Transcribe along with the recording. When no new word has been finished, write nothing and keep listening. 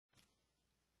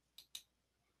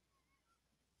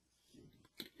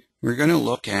We're going to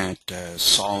look at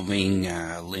solving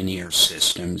linear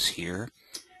systems here,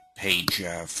 page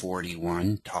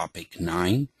 41, topic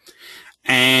 9.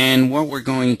 And what we're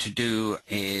going to do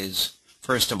is,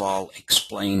 first of all,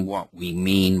 explain what we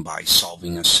mean by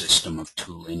solving a system of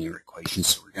two linear equations.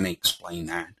 So we're going to explain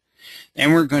that.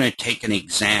 Then we're going to take an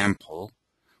example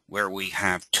where we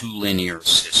have two linear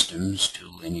systems,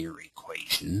 two linear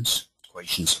equations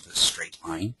of a straight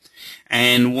line.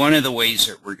 And one of the ways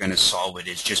that we're going to solve it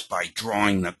is just by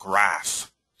drawing the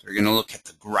graph. So we're going to look at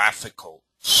the graphical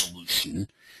solution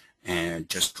and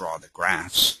just draw the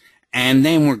graphs. And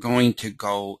then we're going to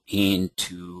go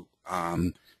into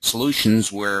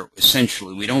solutions where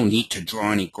essentially we don't need to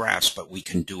draw any graphs, but we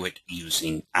can do it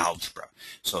using algebra.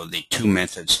 So the two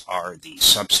methods are the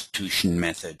substitution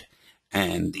method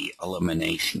and the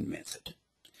elimination method.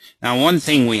 Now, one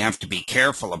thing we have to be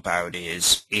careful about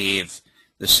is if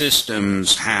the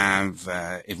systems have,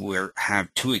 if we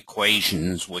have two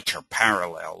equations which are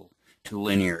parallel, two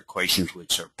linear equations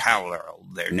which are parallel,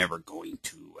 they're never going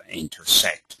to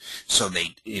intersect. So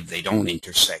if they don't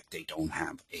intersect, they don't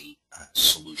have a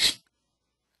solution.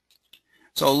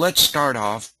 So let's start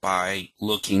off by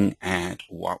looking at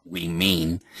what we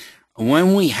mean.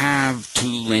 When we have two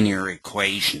linear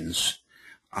equations,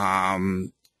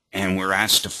 and we're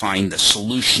asked to find the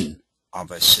solution of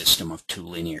a system of two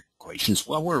linear equations,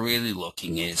 what we're really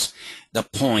looking is the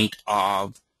point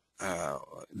at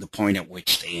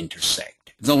which they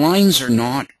intersect. If the lines are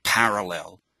not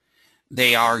parallel,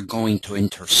 they are going to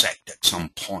intersect at some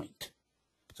point.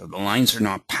 So the lines are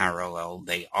not parallel,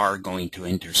 they are going to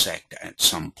intersect at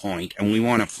some point, and we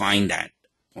want to find that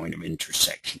point of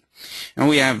intersection. And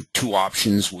we have two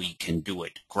options. We can do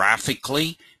it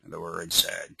graphically, in other words,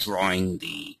 drawing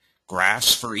the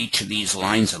graphs for each of these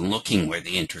lines and looking where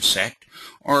they intersect,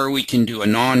 or we can do a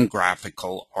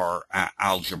non-graphical or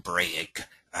algebraic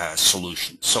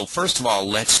solution. So first of all,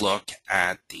 let's look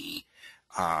at the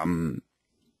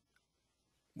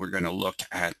we're going to look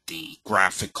at the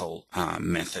graphical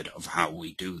method of how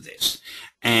we do this.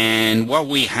 And what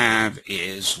we have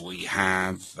is we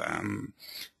have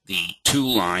the two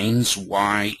lines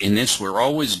y. In this, we're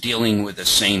always dealing with the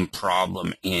same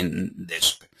problem in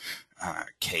this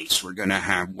case. We're going to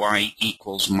have y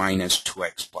equals minus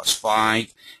 2x plus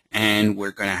 5, and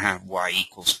we're going to have y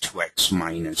equals 2x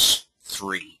minus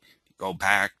 3. Go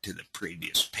back to the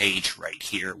previous page right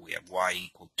here. We have y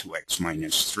equal 2x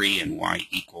minus 3 and y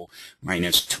equal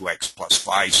minus 2x plus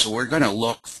 5. So we're going to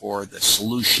look for the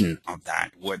solution of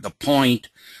that, where the point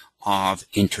of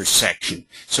intersection.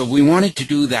 So if we wanted to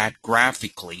do that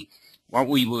graphically, what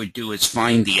we would do is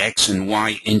find the x and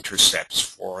y intercepts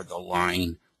for the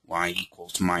line y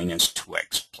equals minus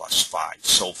 2x plus 5.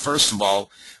 So first of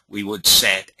all, we would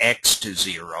set x to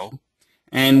 0.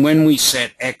 And when we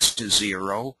set x to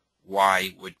 0,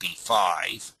 y would be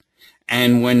 5.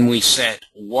 And when we set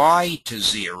y to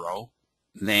 0,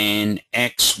 then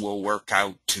x will work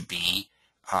out to be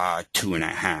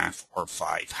 2.5 or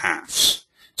 5 halves.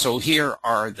 So here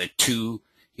are the two,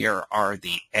 here are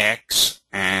the x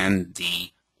and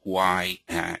the y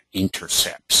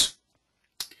intercepts.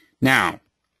 Now,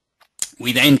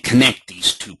 we then connect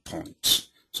these 2 points.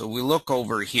 So we look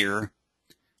over here,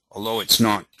 although it's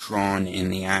not drawn in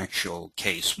the actual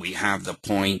case, we have the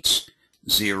points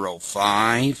 0,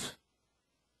 5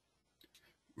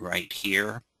 right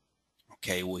here,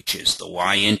 okay, which is the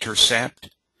y-intercept.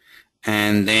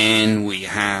 And then we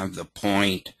have the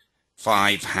point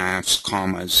 5 halves,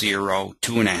 comma 0,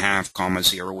 2.5, comma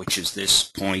 0, which is this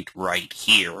point right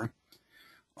here,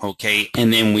 okay,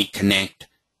 and then we connect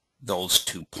those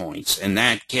 2 points, and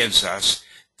that gives us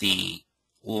the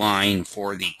line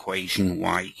for the equation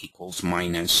y equals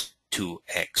minus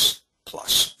 2x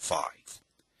plus 5.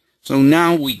 So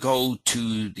now we go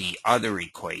to the other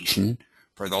equation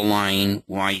for the line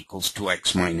y equals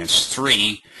 2x minus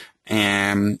 3,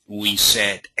 and we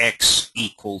set x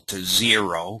equal to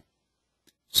 0.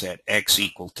 Set x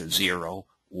equal to 0,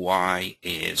 y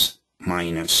is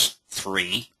minus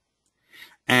 3.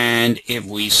 And if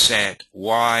we set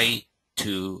y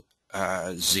to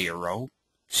 0,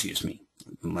 excuse me,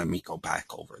 let me go back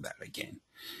over that again.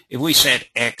 If we set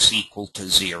x equal to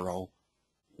 0,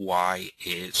 y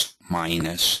is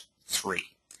minus 3.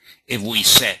 If we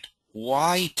set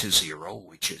y to 0,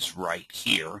 which is right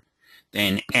here,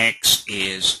 then x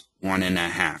is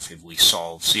 1.5. If we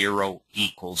solve 0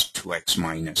 equals 2x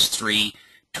minus 3,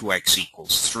 2x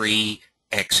equals 3,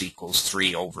 x equals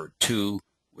 3 over 2,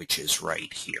 which is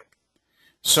right here.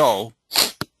 So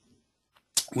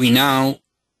we now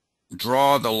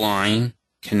draw the line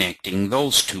connecting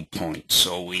those 2 points.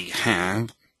 So we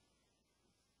have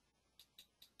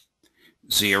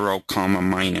 0, comma,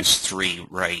 minus 3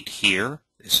 right here.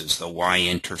 This is the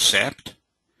y-intercept.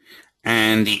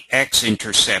 And the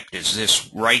x-intercept is this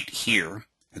right here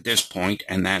at this point,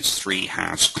 and that's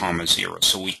 3/2, comma, 0.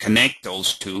 So we connect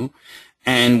those two,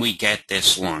 and we get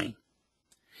this line.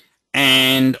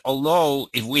 And although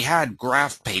if we had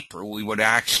graph paper, we would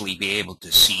actually be able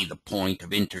to see the point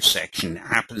of intersection. It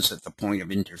happens that the point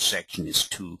of intersection is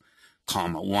 2,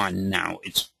 comma, 1. Now,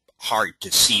 it's hard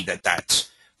to see that that's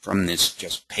from this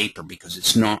just paper because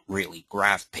it's not really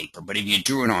graph paper. But if you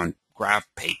drew it on graph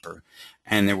paper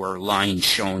and there were lines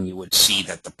shown, you would see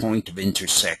that the point of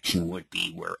intersection would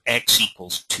be where x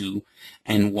equals 2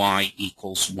 and y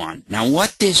equals 1. Now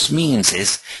what this means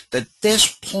is that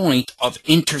this point of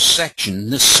intersection,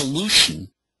 the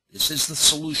solution, this is the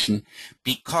solution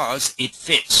because it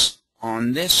fits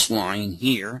on this line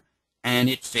here and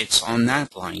it fits on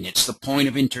that line. It's the point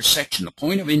of intersection. The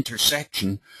point of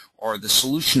intersection, or the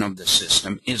solution of the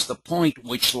system, is the point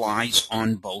which lies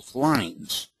on both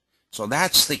lines. So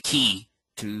that's the key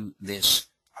to this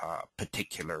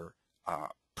particular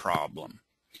problem.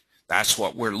 That's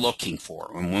what we're looking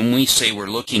for. And when we say we're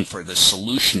looking for the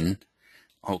solution,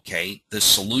 okay, the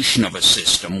solution of a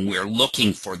system, we're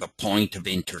looking for the point of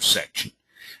intersection.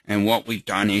 And what we've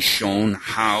done is shown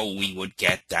how we would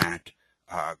get that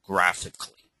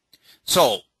graphically.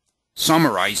 So,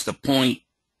 summarize, the point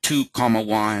 2, comma,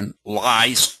 1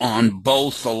 lies on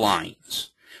both the lines.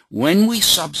 When we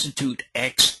substitute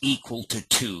x equal to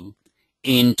 2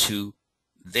 into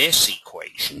this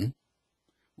equation,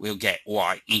 we'll get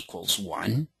y equals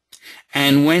 1.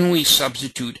 And when we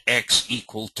substitute x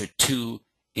equal to 2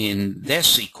 in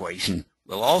this equation,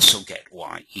 we'll also get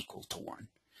y equal to 1.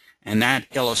 And that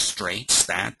illustrates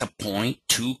that the point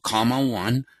 2, comma,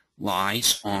 1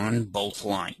 lies on both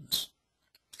lines.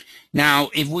 Now,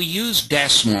 if we use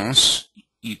Desmos,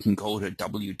 you can go to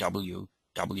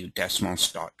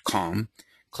www.desmos.com,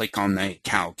 click on the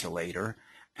calculator,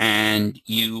 and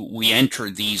we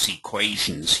enter these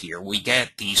equations here. We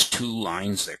get these two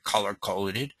lines, they're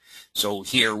color-coded. So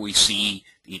here we see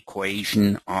the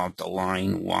equation of the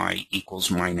line y equals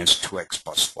minus 2x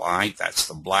plus 5, that's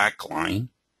the black line.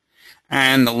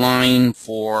 And the line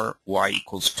for y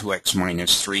equals 2x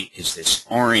minus 3 is this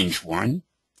orange one.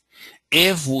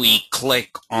 If we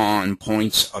click on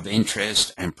points of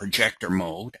interest and projector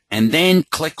mode, and then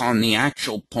click on the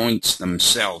actual points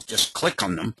themselves, just click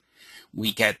on them,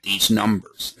 we get these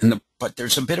numbers. But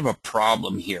there's a bit of a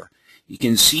problem here. You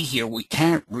can see here we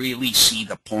can't really see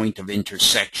the point of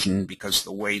intersection because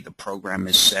the way the program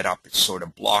is set up, it sort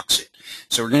of blocks it.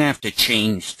 So we're going to have to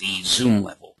change the zoom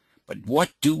level. But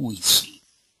what do we see?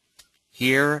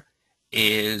 Here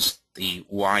is the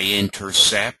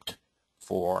y-intercept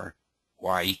for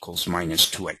y equals minus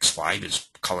 2x5 is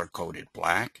color-coded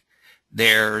black.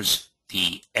 There's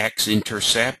the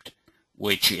x-intercept,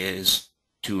 which is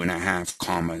 2.5,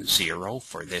 comma, 0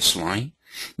 for this line.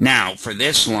 Now, for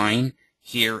this line,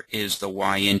 here is the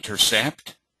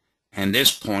y-intercept, and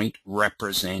this point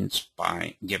represents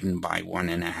given by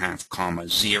 1.5, comma,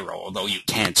 0, although you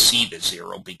can't see the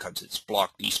 0 because it's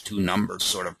blocked. These two numbers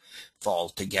sort of fall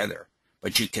together.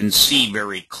 But you can see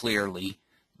very clearly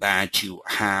that you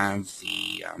have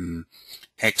the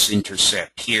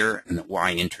x-intercept here and the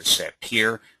y-intercept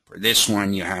here. For this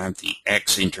one, you have the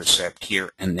x-intercept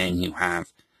here, and then you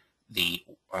have the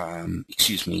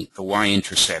the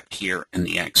y-intercept here and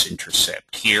the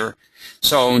x-intercept here.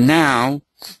 So now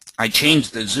I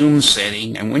changed the zoom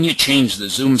setting, and when you change the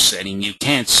zoom setting, you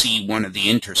can't see one of the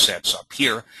intercepts up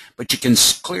here, but you can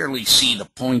clearly see the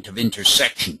point of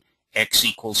intersection, x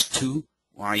equals 2,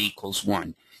 y equals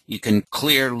 1. You can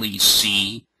clearly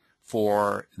see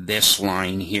for this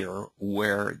line here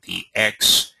where the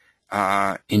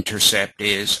x-intercept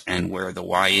is and where the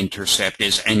y-intercept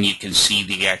is, and you can see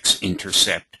the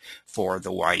x-intercept for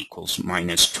the y equals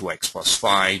minus 2x plus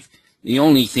 5. The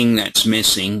only thing that's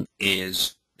missing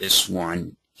is this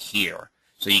one here.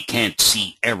 So you can't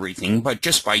see everything, but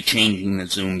just by changing the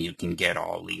zoom you can get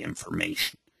all the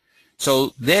information.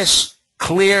 So this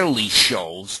clearly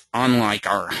shows, unlike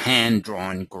our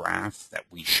hand-drawn graph that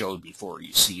we showed before,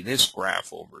 you see this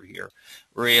graph over here,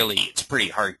 really it's pretty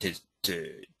hard to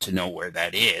know where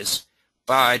that is,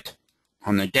 but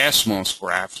on the Desmos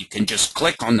graph you can just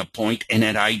click on the point and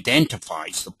it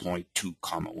identifies the point 2,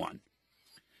 comma, 1.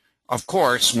 Of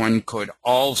course, one could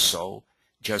also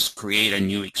just create a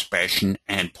new expression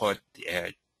and put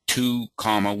 2,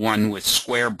 comma, 1 with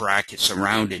square brackets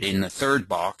around it in the third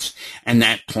box, and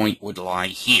that point would lie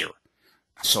here.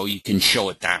 So you can show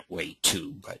it that way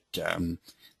too, but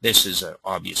this is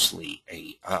obviously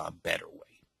a better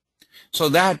way. So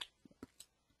that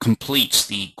completes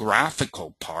the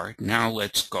graphical part. Now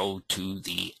let's go to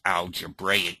the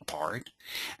algebraic part.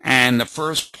 And the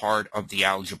first part of the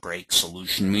algebraic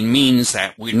solution means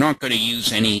that we're not going to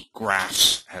use any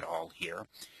graphs at all here.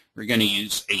 We're going to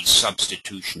use a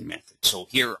substitution method. So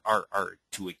here are our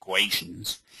two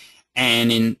equations.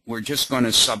 And we're just going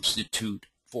to substitute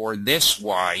for this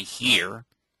y here.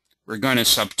 We're going to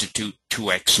substitute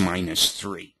 2x minus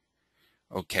 3.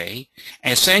 Okay,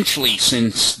 essentially,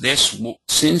 since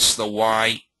the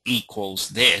y equals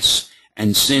this,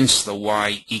 and since the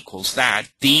y equals that,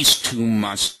 these two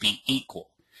must be equal.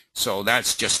 So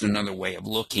that's just another way of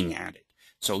looking at it.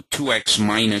 So 2x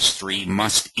minus 3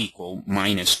 must equal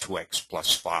minus 2x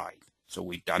plus 5. So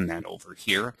we've done that over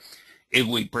here. If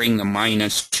we bring the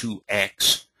minus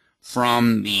 2x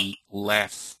from the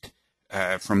left,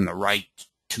 from the right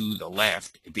to the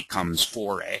left, it becomes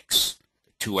 4x.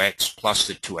 2x plus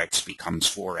the 2x becomes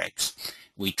 4x.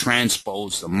 We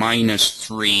transpose the minus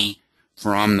 3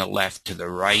 from the left to the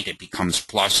right, it becomes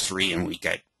plus 3, and we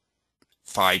get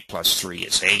 5 plus 3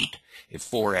 is 8. If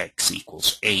 4x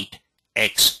equals 8,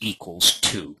 x equals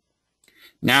 2.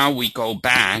 Now we go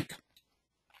back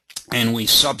and we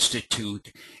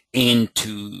substitute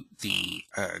into the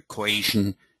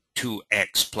equation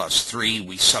 2x plus 3.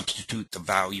 We substitute the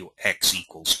value x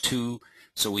equals 2.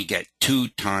 So we get 2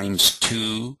 times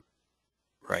 2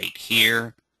 right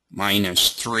here,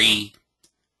 minus 3,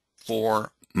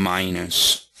 4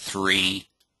 minus 3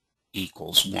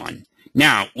 equals 1.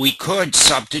 Now, we could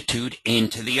substitute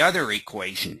into the other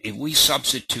equation. If we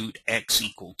substitute x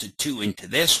equal to 2 into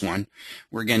this one,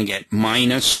 we're going to get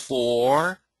minus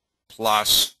 4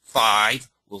 plus 5.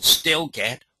 We'll still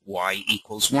get y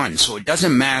equals 1. So it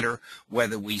doesn't matter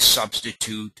whether we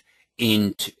substitute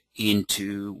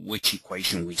into which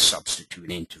equation we substitute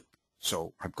into.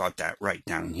 So I've got that right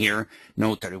down here.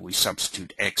 Note that if we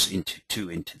substitute x into 2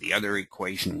 into the other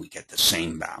equation, we get the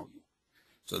same value.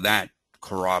 So that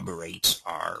corroborates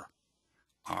our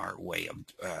way of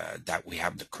that we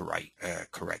have the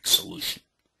correct solution.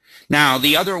 Now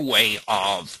the other way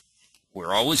of,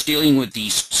 we're always dealing with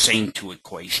these same two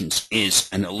equations, is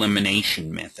an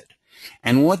elimination method.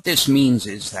 And what this means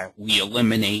is that we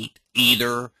eliminate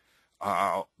either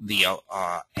the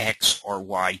x or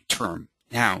y term.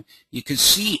 Now, you can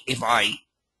see if I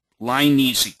line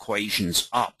these equations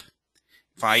up,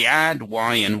 if I add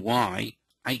y and y,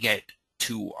 I get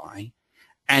 2y.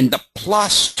 And the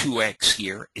plus 2x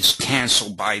here is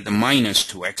canceled by the minus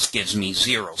 2x, gives me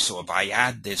 0. So if I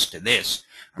add this to this,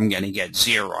 I'm going to get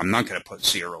 0. I'm not going to put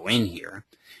 0 in here.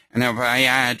 And if I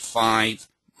add 5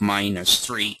 minus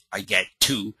 3, I get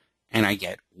 2. And I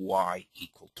get y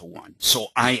equal to 1. So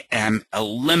I am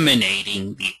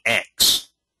eliminating the x.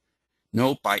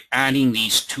 Note, by adding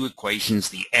these two equations,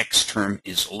 the x term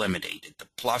is eliminated. The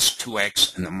plus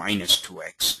 2x and the minus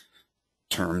 2x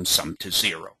terms sum to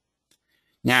 0.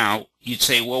 Now, you'd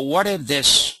say, well, what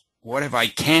if I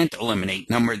can't eliminate?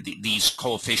 These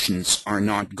coefficients are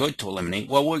not good to eliminate.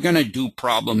 Well, we're going to do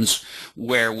problems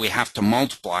where we have to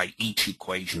multiply each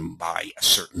equation by a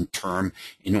certain term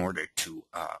in order to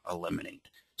eliminate.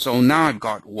 So now I've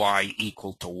got y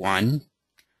equal to 1.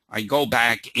 I go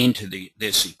back into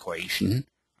this equation.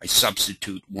 I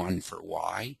substitute 1 for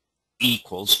y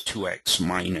equals 2x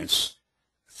minus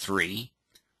 3.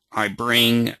 I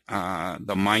bring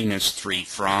the minus 3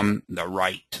 from the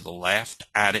right to the left,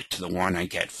 add it to the 1, I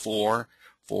get 4.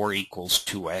 4 equals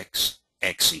 2x,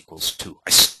 x equals 2.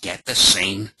 I get the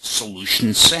same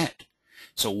solution set.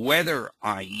 So whether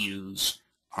I use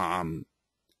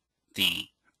the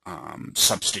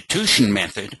substitution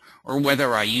method or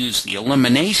whether I use the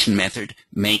elimination method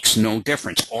makes no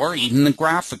difference, or even the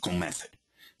graphical method.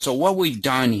 So what we've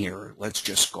done here, let's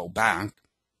just go back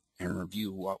and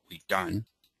review what we've done,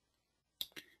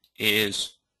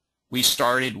 is we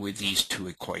started with these two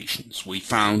equations. We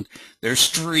found there's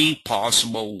 3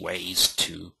 possible ways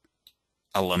to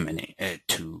eliminate,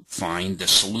 to find the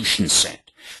solution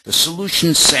set. The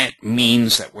solution set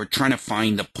means that we're trying to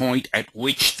find the point at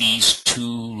which these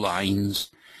two lines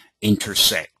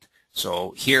intersect.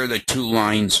 So here the two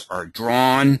lines are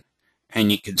drawn,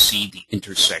 and you can see the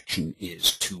intersection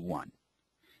is 2, 1.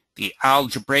 The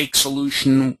algebraic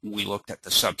solution, we looked at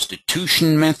the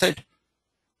substitution method,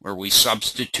 where we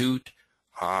substitute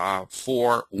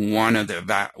for one of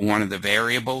the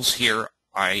variables. Here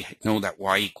I know that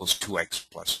y equals 2x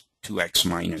plus 2x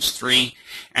minus 3,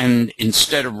 and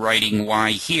instead of writing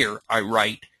y here, I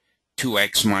write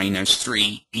 2x minus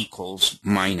 3 equals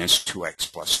minus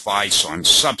 2x plus 5, so I'm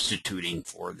substituting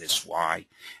for this y,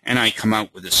 and I come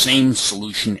out with the same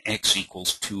solution, x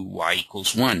equals 2, y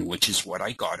equals 1, which is what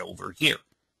I got over here.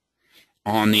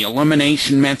 On the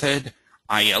elimination method,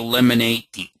 I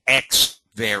eliminate the x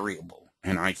variable,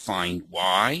 and I find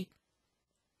y,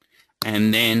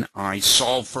 and then I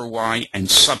solve for y and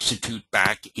substitute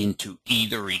back into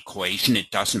either equation.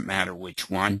 It doesn't matter which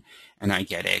one, and I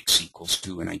get x equals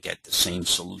 2, and I get the same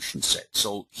solution set.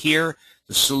 So here,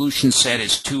 the solution set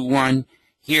is 2, 1.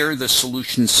 Here, the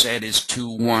solution set is 2,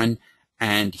 1.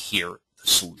 And here, the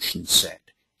solution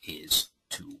set is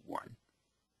 2, 1.